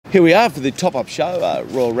Here we are for the top-up show,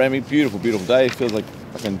 Royal Randwick. Beautiful, beautiful day. It feels like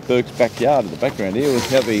fucking Burke's backyard in the background here with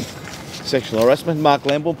heavy sexual harassment. Mark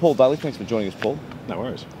Lambourne, Paul Daly, thanks for joining us, Paul. No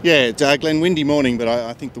worries. Yeah, it's Glenn, windy morning, but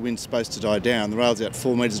I think the wind's supposed to die down. The rail's out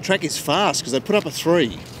 4 metres. The track is fast because they put up a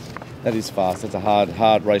 3. That is fast. That's a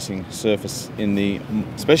hard racing surface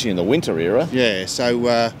especially in the winter era. Yeah,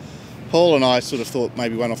 so Paul and I sort of thought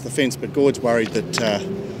maybe one off the fence, but Gord's worried that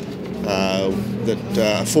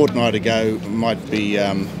a fortnight ago might be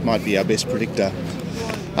our best predictor.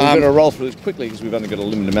 We're going to roll through this quickly because we've only got a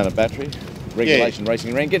limited amount of battery. Regulation, yeah.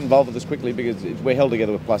 RacingRant. Get involved with this quickly because we're held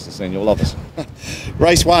together with Plasticine. You'll love us.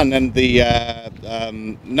 Race 1, and the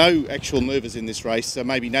no actual movers in this race. So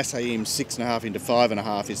maybe Nasaim 6.5 into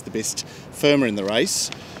 5.5 is the best firmer in the race.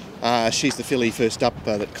 She's the filly first up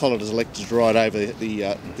that Collett has elected to ride over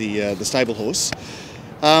the stable horse.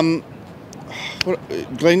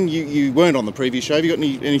 Glenn, you weren't on the previous show. Have you got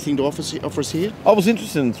anything to offer us here? I was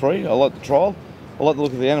interested in 3. I like the trial. I like the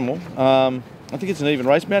look of the animal. I think it's an even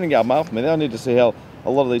race. Mounting Guard mile for me. I need to see how a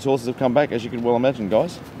lot of these horses have come back, as you can well imagine,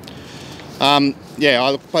 guys.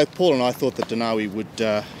 Yeah, both Paul and I thought that Denawi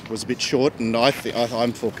was a bit short, and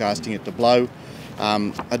I'm forecasting it to blow.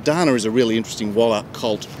 Adana is a really interesting Waller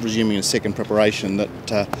colt resuming a second preparation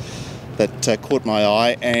that caught my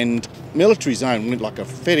eye, and Military Zone went like a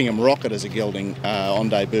Fettingham rocket as a gelding on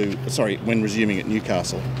debut. Sorry, when resuming at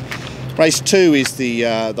Newcastle. Race 2 is the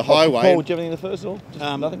highway. Paul, would you have anything in the first or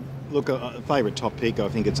just nothing? Look, a favourite top pick. I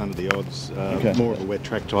think it's under the odds. Okay. More of a wet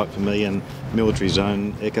track type for me, and Military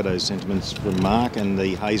Zone echo those sentiments from Mark, and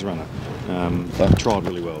the Hayes Runner trialled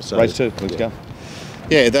really well. So race 2, let's go.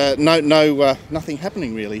 Yeah, nothing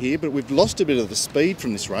happening really here, but we've lost a bit of the speed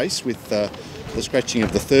from this race with the scratching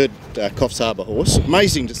of the third Coffs Harbour horse.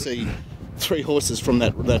 Amazing to see 3 horses from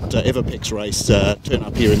that Everpex race turn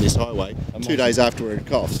up here in this highway 2 days after we're at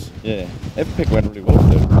Coffs. Yeah, Everpex went really well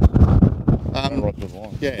too.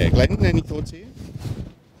 Yeah, Glenn, any thoughts here?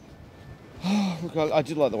 Look, I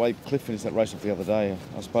did like the way Cliff finished that race off the other day.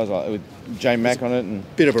 I suppose with J Mac on it and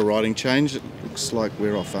bit of a riding change. It looks like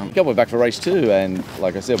we're off. Yeah, we're back for race 2, and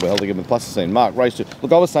like I said, we're held together with Plasticine. Mark, race 2.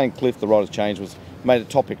 Look, I was saying Cliff, the rider's change made a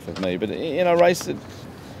top pick for me, but in a race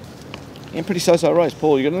pretty so-so race.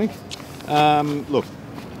 Paul, you got anything? Look,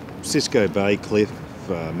 Cisco Bay, Cliff,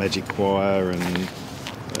 Magic Choir, and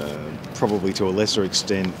probably to a lesser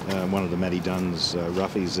extent one of the Matty Dunn's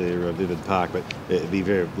roughies there, Vivid Park, but it'd be a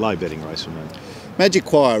very low betting race for me. Magic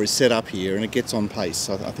Choir is set up here and it gets on pace.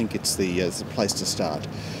 I think it's the place to start.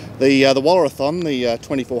 The Wallerathon, the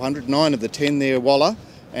 2400, 9 of the 10 there, Waller,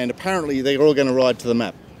 and apparently they're all going to ride to the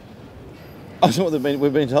map. Oh, is that what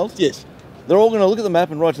we've been told? Yes. They're all going to look at the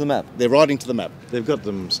map and ride to the map? They're riding to the map. They've got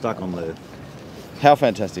them stuck on there. How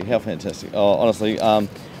fantastic, how fantastic. Oh, honestly,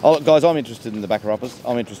 guys, I'm interested in the backer-uppers.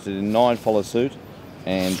 I'm interested in 9 Follow Suit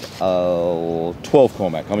and 12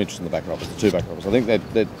 Cormac. I'm interested in the backer-uppers, the 2 backer-uppers. I think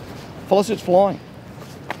that Follow Suit's flying.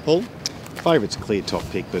 Paul? Favourite's a clear top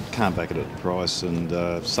pick, but can't back it at the price, and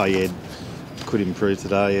Sayed could improve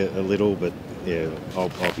today a little, but yeah, I'll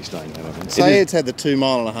be staying there, I think. Sayed's had the 2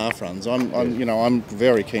 mile-and-a-half runs. I'm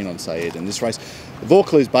very keen on Sayed in this race.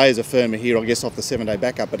 Vaucluse Bay is a firmer here, I guess, off the 7-day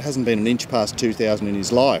backup, but hasn't been an inch past 2,000 in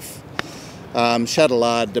his life.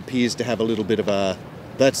 Chatelard appears to have a little bit of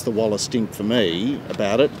that's the Waller stink for me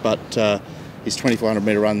about it, but his 2,400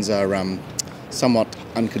 metre runs are somewhat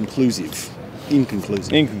inconclusive.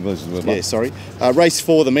 Inconclusive. Yeah, sorry. Race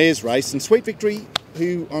 4, the Mayor's Race, and Sweet Victory,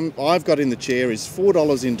 who I've got in the chair, is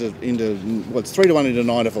 $4 into well, it's 3 to 1 into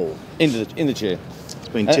 9 to 4. In the chair. It's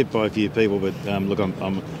been tipped by a few people, but look,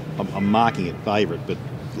 I'm marking it favourite, but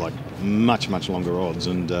like much longer odds,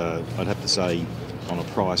 and I'd have to say on a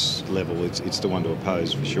price level, it's the one to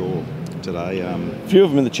oppose for sure today. A few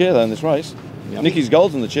of them in the chair though in this race. Yep. Nicky's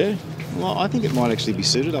Gold's in the chair. Well, I think it might actually be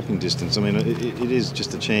suited up in distance. I mean, it is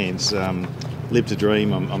just a chance. Live to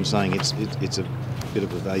Dream, I'm saying it's a bit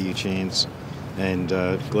of a value chance. And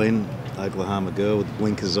Glenn, Oklahoma Girl with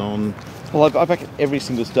blinkers on. Well, I back at every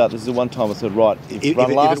single start. This is the one time I said, right, if it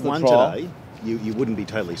won today, you wouldn't be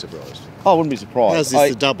totally surprised. I wouldn't be surprised. How's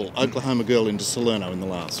this the double? Oklahoma Girl into Salerno in the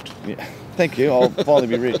last. Yeah. Thank you. I'll finally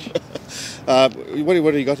be rich. What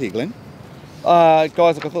do you got here, Glenn? Guys, look,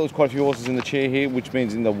 I thought there was quite a few horses in the chair here, which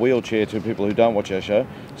means in the wheelchair to people who don't watch our show.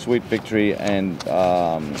 Sweet Victory and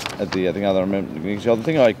at the other the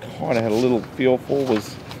thing I kind of had a little feel for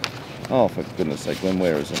was, oh, for goodness sake, Glenn,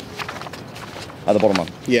 where is it? At the bottom one.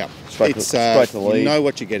 Yeah. Straight to the lead. You know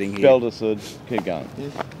what you're getting here. Beldersud, keep going. Yeah.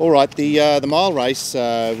 All right, the mile race,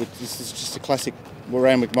 this is just a classic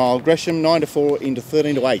Randwick mile. Gresham 9 to 4 into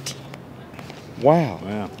 13 to 8. Wow.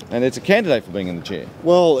 Wow. And it's a candidate for being in the chair.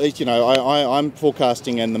 Well, you know, I'm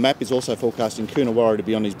forecasting, and the map is also forecasting Coonawarra to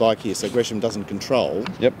be on his bike here, so Gresham doesn't control.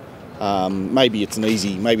 Yep. Maybe it's an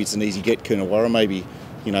easy get Coonawarra. Maybe,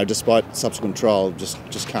 you know, despite subsequent trial,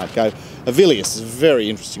 just can't go. Avilius is a very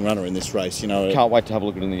interesting runner in this race. You know, Can't wait to have a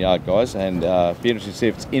look at it in the yard, guys, and be interested to see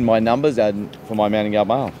if it's in my numbers and for my mounting yard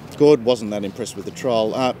mile. Gord wasn't that impressed with the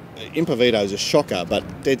trial. Impervito is a shocker, but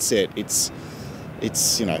dead set, it's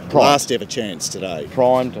you know, Primed. last ever chance today.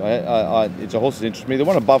 Primed. It's a horse that interests me. The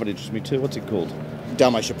one above it interests me too. What's it called?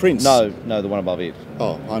 Dalmatia Prince. No, the one above it.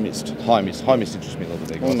 Oh, I missed. High Mist interests me a little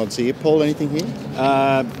bit. Hang on, see you, Paul. Anything here?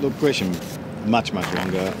 Look, Gresham, much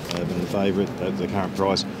longer than the favourite at the current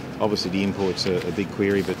price. Obviously, the import's a big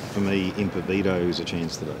query, but for me, Impervito is a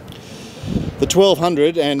chance today. The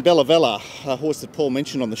 1200 and Bella Vella, a horse that Paul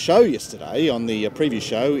mentioned on the show yesterday, on the previous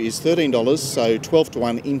show, is $13, so 12 to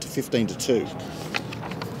 1 into 15 to 2.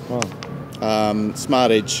 Wow.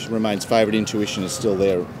 Smart Edge remains favourite. Intuition is still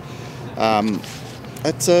there.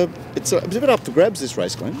 It's a bit up for grabs, this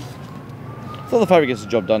race, Glenn. I thought the favourite gets the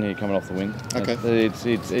job done here, coming off the win. Okay.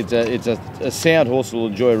 It's a sound horse that will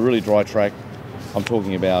enjoy a really dry track. I'm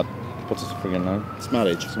talking about, what's his friggin' name? Smart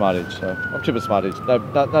Edge. Smart Edge. So I'm tipping Smart Edge. No,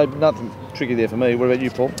 nothing tricky there for me. What about you,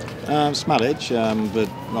 Paul? Smart Edge, but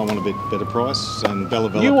I want a bit better price. And Bella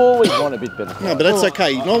Vella. You always want a bit better. No, but that's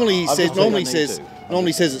okay. Normally he I've says been saying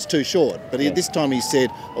normally says it's too short, but this time he said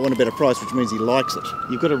I want a better price, which means he likes it.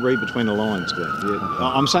 You've got to read between the lines, Glenn. Yeah.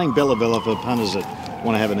 I'm saying Bella Vella for punters that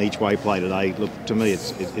want to have an each-way play today. Look, to me,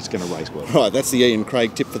 it's going to race well. Right, that's the Ian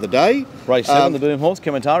Craig tip for the day. Race 7, the boom horse,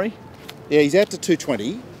 Commentari. Yeah, he's out to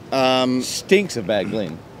 220. Stinks of bad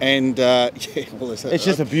Glen. And yeah, well, It's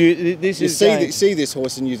just a beauty. You see this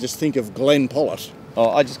horse and you just think of Glenn Pollitt.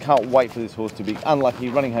 Oh, I just can't wait for this horse to be unlucky,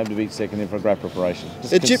 running home to beat second in for a great preparation.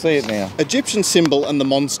 Just can see it now. Egyptian Symbol and the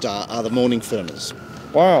Monster are the morning firmers.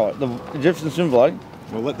 Wow, the Egyptian Symbol, eh?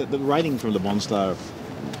 Well, the rating from the Monstar,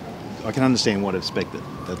 I can understand what expected.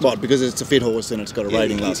 What, because it's a fit horse and it's got a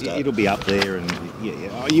rating last start? It'll be up there, and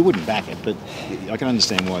you wouldn't back it, but I can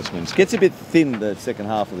understand why it's been. Gets a bit thin the second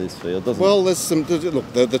half of this field, doesn't it? Well, there's some.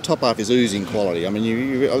 Look, the top half is oozing quality. I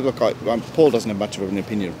mean, Paul doesn't have much of an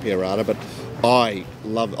opinion of Pierrata, but I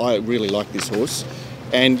really like this horse.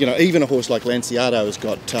 And, you know, even a horse like Lanciato has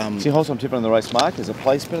got... See, horse I'm tipping on the race mark is a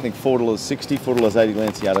place bet. I think $4.60, $4.80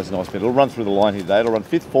 Lanciato's a nice bet. It'll run through the line here today. It'll run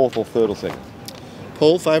 5th, 4th or 3rd or 2nd.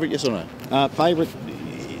 Paul, favourite, yes or no? Favourite,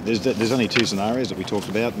 there's only two scenarios that we talked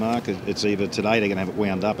about, Mark. It's either today they're going to have it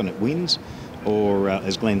wound up and it wins, or,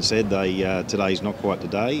 as Glenn said, today's not quite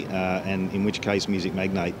today, and in which case Music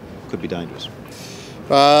Magnate could be dangerous.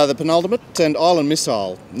 The penultimate and Island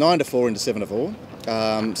Missile, 9 to 4 into 7 to 4.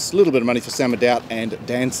 A little bit of money for Samadoubt and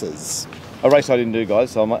Dancers. A race I didn't do,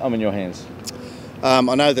 guys, so I'm in your hands. I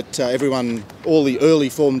know that all the early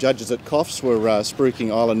form judges at Coffs were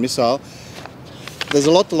spruiking Island Missile. There's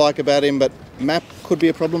a lot to like about him, but map could be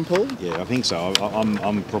a problem, Paul? Yeah, I think so.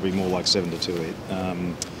 I'm probably more like 7 to 2 here.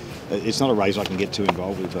 It's not a race I can get too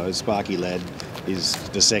involved with, though. Sparky Lad is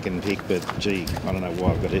the second pick, but gee, I don't know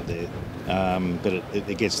why I've got it there. But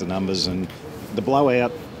it gets the numbers, and the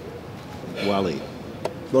blowout, Wally.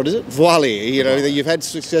 What is it? Voile. You know, you've had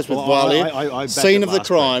success with Voile. Scene of the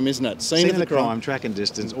crime, isn't it? Scene of the crime, track and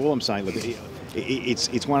distance. All I'm saying, look,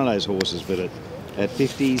 it's one of those horses, but at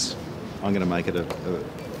 50s, I'm going to make it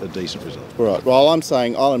a decent result. Right. Well, I'm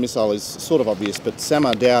saying Island Missile is sort of obvious, but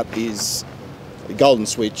Samadoubt is Golden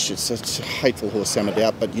Switch. It's a hateful horse,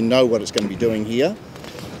 Samadoubt, but you know what it's going to be doing here.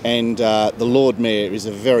 And the Lord Mayor is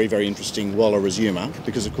a very, very interesting Waller resumer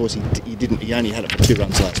because, of course, he only had it for 2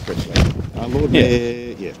 runs last Sprinkley. Lord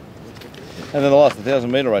Mayor, yeah. And then the last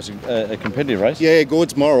 1,000-metre race, a competitive race. Yeah,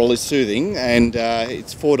 Gord's Moral is soothing, and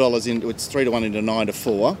it's $4 into. It's 3 to 1 into 9 to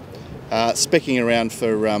 4. Specking around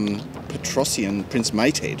for Petrosian Prince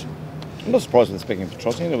Matehead. I'm not surprised with the specking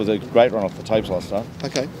Petrosian. It was a great run off the tapes last start.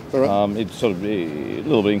 Okay, all right. It's sort of a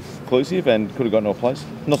little bit inclusive and could have gotten to a place.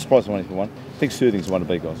 Not surprised with one. I think Soothing's the one to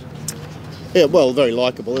beat, guys. Yeah, well, very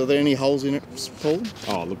likeable. Are there any holes in it, Paul?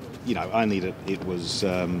 Oh, look, you know, only that it was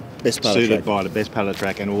suited by the best part of the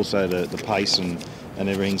track and also the pace and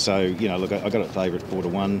everything. So, you know, look, I got it favourite 4 to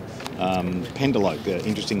 1. Pendelope,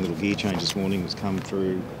 interesting little gear change this morning has come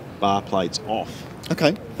through. Bar plates off.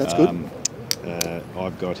 Okay, that's good.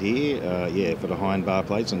 I've got here, for the hind bar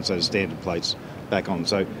plates, and so the standard plates back on.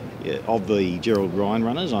 So, yeah, of the Gerald Ryan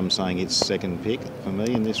runners, I'm saying it's second pick for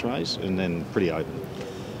me in this race, and then pretty open.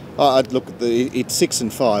 I'd look at it's 6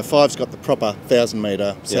 and 5. 5's got the proper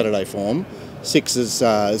 1,000-metre Saturday form. 6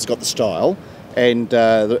 has got the style, and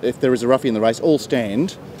if there is a roughie in the race, All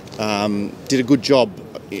Stand did a good job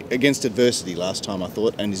against adversity last time, I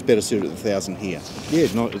thought, and is better suited at the 1,000 here. Yeah,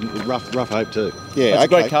 not rough hope too. Yeah, It's a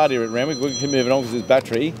great okay. card here at Randwick. We can move it on because there's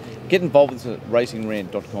battery. Get involved with us at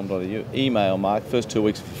RacingRant.com.au. Email Mark, first 2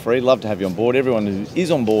 weeks for free. Love to have you on board. Everyone who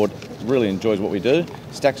is on board really enjoys what we do.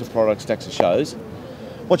 Stacks of products, stacks of shows.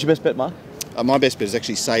 What's your best bet, Mark? My best bet is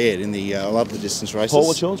actually Sayed in the I love the distance races. Paul,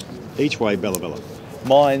 what's yours? Each way, Bella Bella.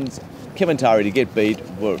 Mine's Kevin Tari to get beat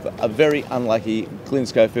with a very unlucky Glenn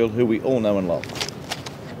Schofield, who we all know and love.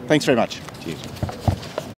 Thanks very much. Cheers.